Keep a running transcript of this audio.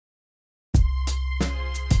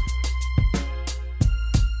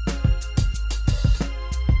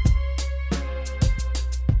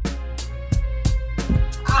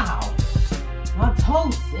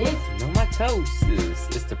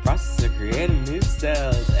Mitosis is the process of creating new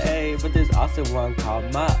cells, but there's also one called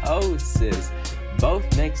meiosis.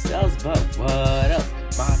 Both make cells, but what else?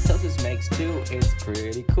 Mitosis makes two, it's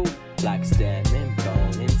pretty cool, like stem and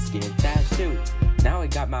bone and skin tattoo. Now we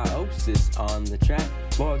got meiosis on the track,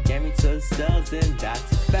 more gametes cells, and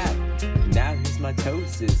that's a fact. Now here's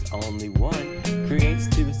mitosis, only one creates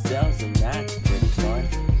two cells, and that's pretty fun.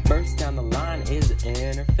 First down the line is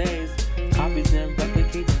interphase, copies and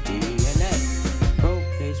replicates DNA.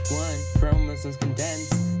 Prophase 1, chromosomes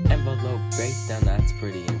condense, envelope breakdown, that's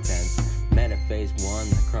pretty intense. Metaphase 1,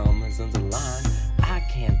 the chromosomes align, I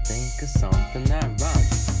can't think of something that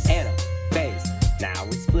rhymes. Anaphase, now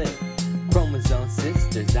we split, chromosome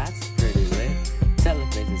sisters, that's pretty lit.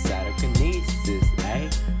 Telophase and cytokinesis,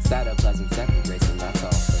 cytoplasm